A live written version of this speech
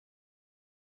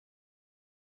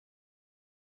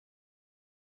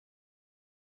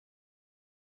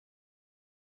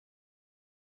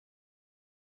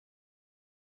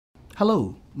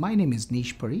Hello, my name is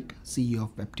Nish Parikh, CEO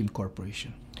of WebTeam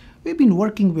Corporation. We've been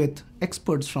working with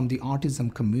experts from the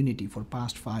autism community for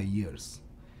past 5 years.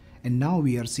 And now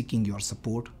we are seeking your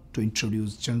support to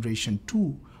introduce Generation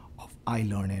 2 of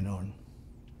iLearnNEarn.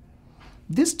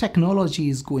 This technology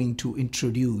is going to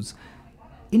introduce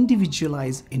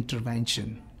individualized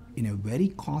intervention in a very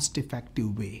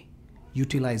cost-effective way,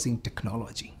 utilizing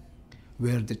technology,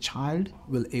 where the child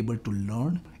will be able to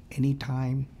learn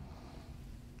anytime,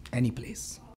 any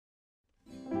place.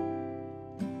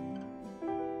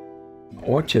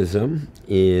 Autism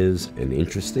is an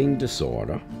interesting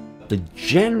disorder. The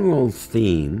general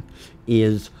theme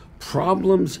is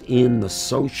problems in the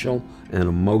social and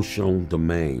emotional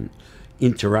domain,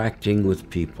 interacting with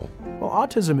people. Well,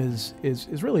 autism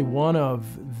is really one of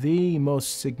the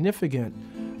most significant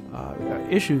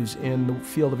issues in the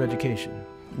field of education.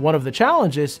 One of the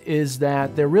challenges is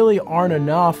that there really aren't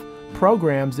enough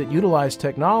programs that utilize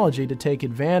technology to take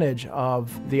advantage of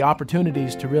the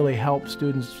opportunities to really help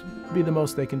students be the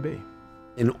most they can be.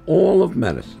 In all of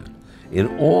medicine,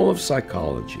 in all of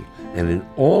psychology, and in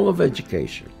all of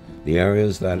education, the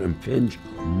areas that impinge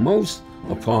most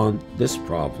upon this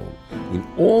problem, in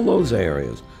all those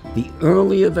areas, the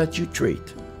earlier that you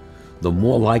treat, the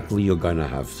more likely you're going to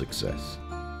have success.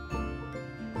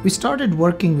 We started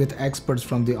working with experts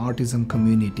from the autism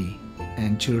community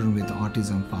and children with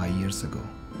autism 5 years ago.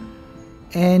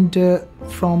 And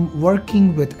from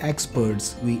working with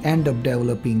experts, we end up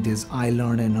developing this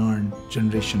iLearnNEarn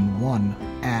Generation 1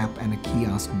 app and a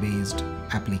kiosk-based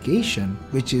application,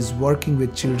 which is working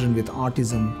with children with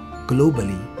autism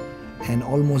globally and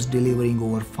almost delivering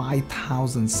over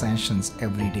 5,000 sessions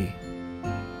every day.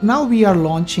 Now we are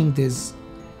launching this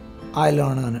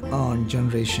iLearnNEarn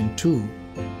Generation 2.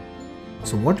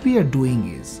 So what we are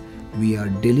doing is, we are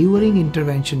delivering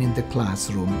intervention in the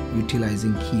classroom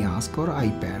utilizing kiosk or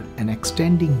iPad and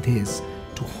extending this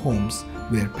to homes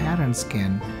where parents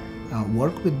can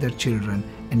work with their children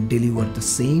and deliver the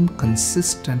same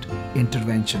consistent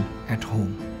intervention at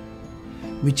home,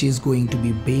 which is going to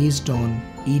be based on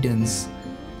Eden's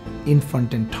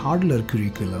infant and toddler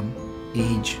curriculum,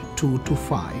 age 2 to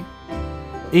 5.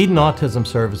 Eden Autism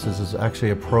Services is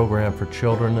actually a program for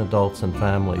children, adults, and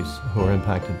families who are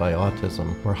impacted by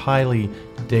autism. We're highly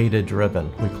data-driven.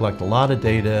 We collect a lot of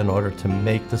data in order to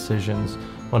make decisions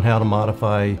on how to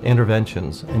modify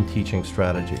interventions and teaching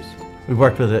strategies. We've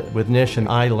worked with Nish and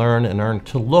iLearnNEarn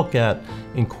to look at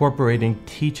incorporating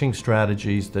teaching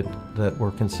strategies that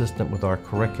were consistent with our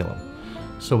curriculum.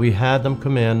 So we had them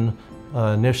come in.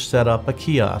 Nish set up a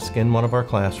kiosk in one of our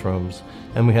classrooms,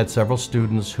 and we had several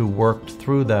students who worked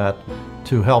through that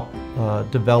to help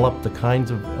develop the kinds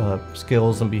of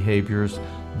skills and behaviors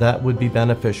that would be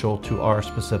beneficial to our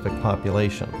specific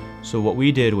population. So what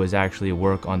we did was actually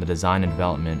work on the design and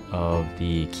development of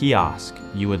the kiosk.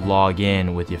 You would log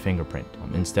in with your fingerprint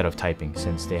instead of typing,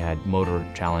 since they had motor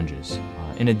challenges.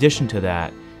 In addition to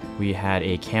that, we had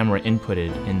a camera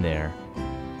inputted in there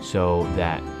so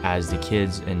that as the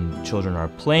kids and children are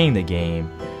playing the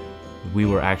game, we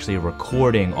were actually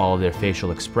recording all of their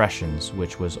facial expressions,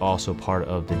 which was also part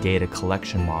of the data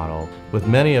collection model. With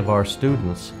many of our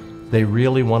students, they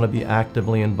really want to be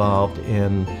actively involved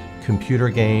in computer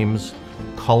games,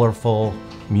 colorful,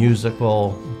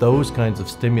 musical, those kinds of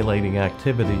stimulating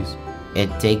activities. It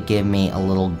did give me a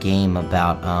little game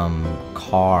about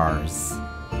cars,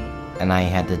 and I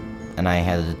had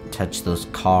to touch those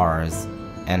cars,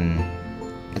 and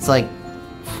it's like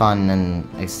fun and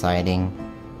exciting.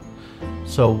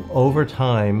 So over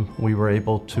time, we were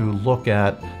able to look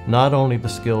at not only the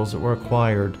skills that were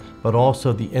acquired, but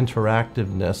also the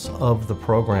interactiveness of the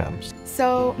programs.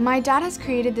 So my dad has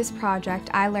created this project,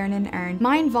 iLearnNEarn.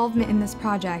 My involvement in this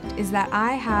project is that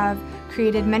I have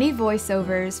created many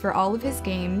voiceovers for all of his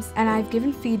games, and I've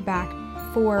given feedback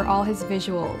for all his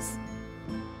visuals.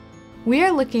 We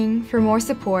are looking for more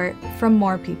support from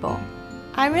more people.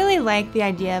 I really like the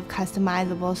idea of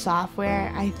customizable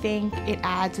software. I think it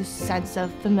adds a sense of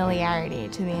familiarity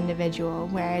to the individual,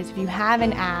 whereas if you have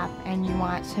an app and you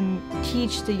want to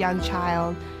teach the young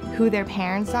child who their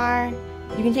parents are,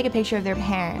 you can take a picture of their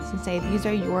parents and say, these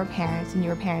are your parents and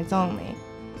your parents only.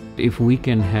 If we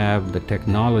can have the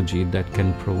technology that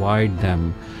can provide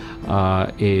them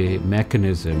a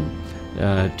mechanism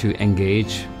to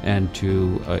engage and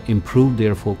to improve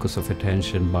their focus of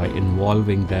attention by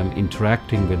involving them,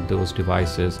 interacting with those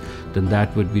devices, then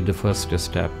that would be the first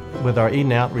step. With our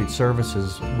Eden Outreach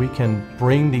Services, we can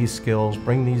bring these skills,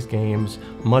 bring these games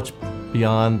much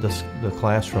beyond the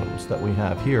classrooms that we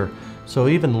have here. So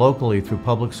even locally through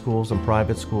public schools and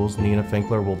private schools, Nina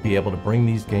Finkler will be able to bring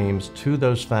these games to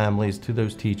those families, to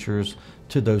those teachers,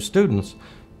 to those students.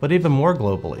 But even more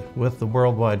globally, with the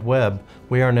World Wide Web,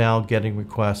 we are now getting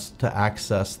requests to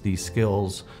access these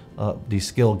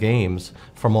skill games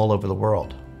from all over the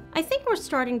world. I think we're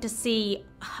starting to see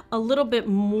a little bit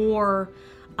more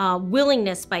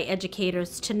willingness by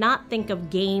educators to not think of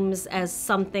games as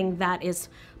something that is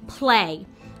play,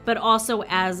 but also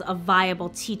as a viable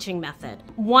teaching method.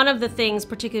 One of the things,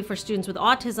 particularly for students with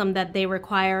autism, that they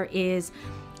require is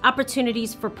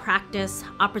opportunities for practice,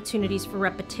 opportunities for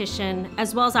repetition,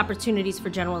 as well as opportunities for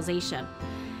generalization.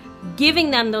 Giving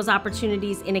them those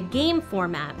opportunities in a game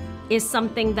format is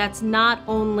something that's not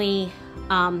only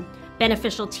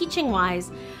beneficial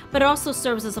teaching-wise, but it also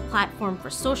serves as a platform for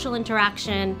social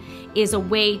interaction, is a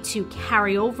way to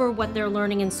carry over what they're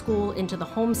learning in school into the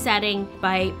home setting.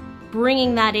 By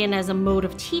bringing that in as a mode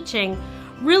of teaching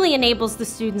really enables the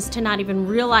students to not even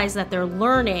realize that they're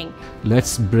learning.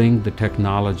 Let's bring the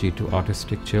technology to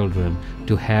autistic children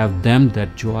to have them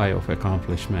that joy of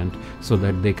accomplishment so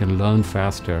that they can learn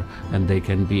faster and they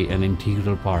can be an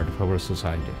integral part of our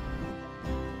society.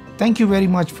 Thank you very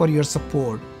much for your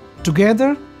support.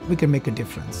 Together, we can make a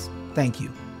difference. Thank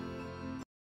you.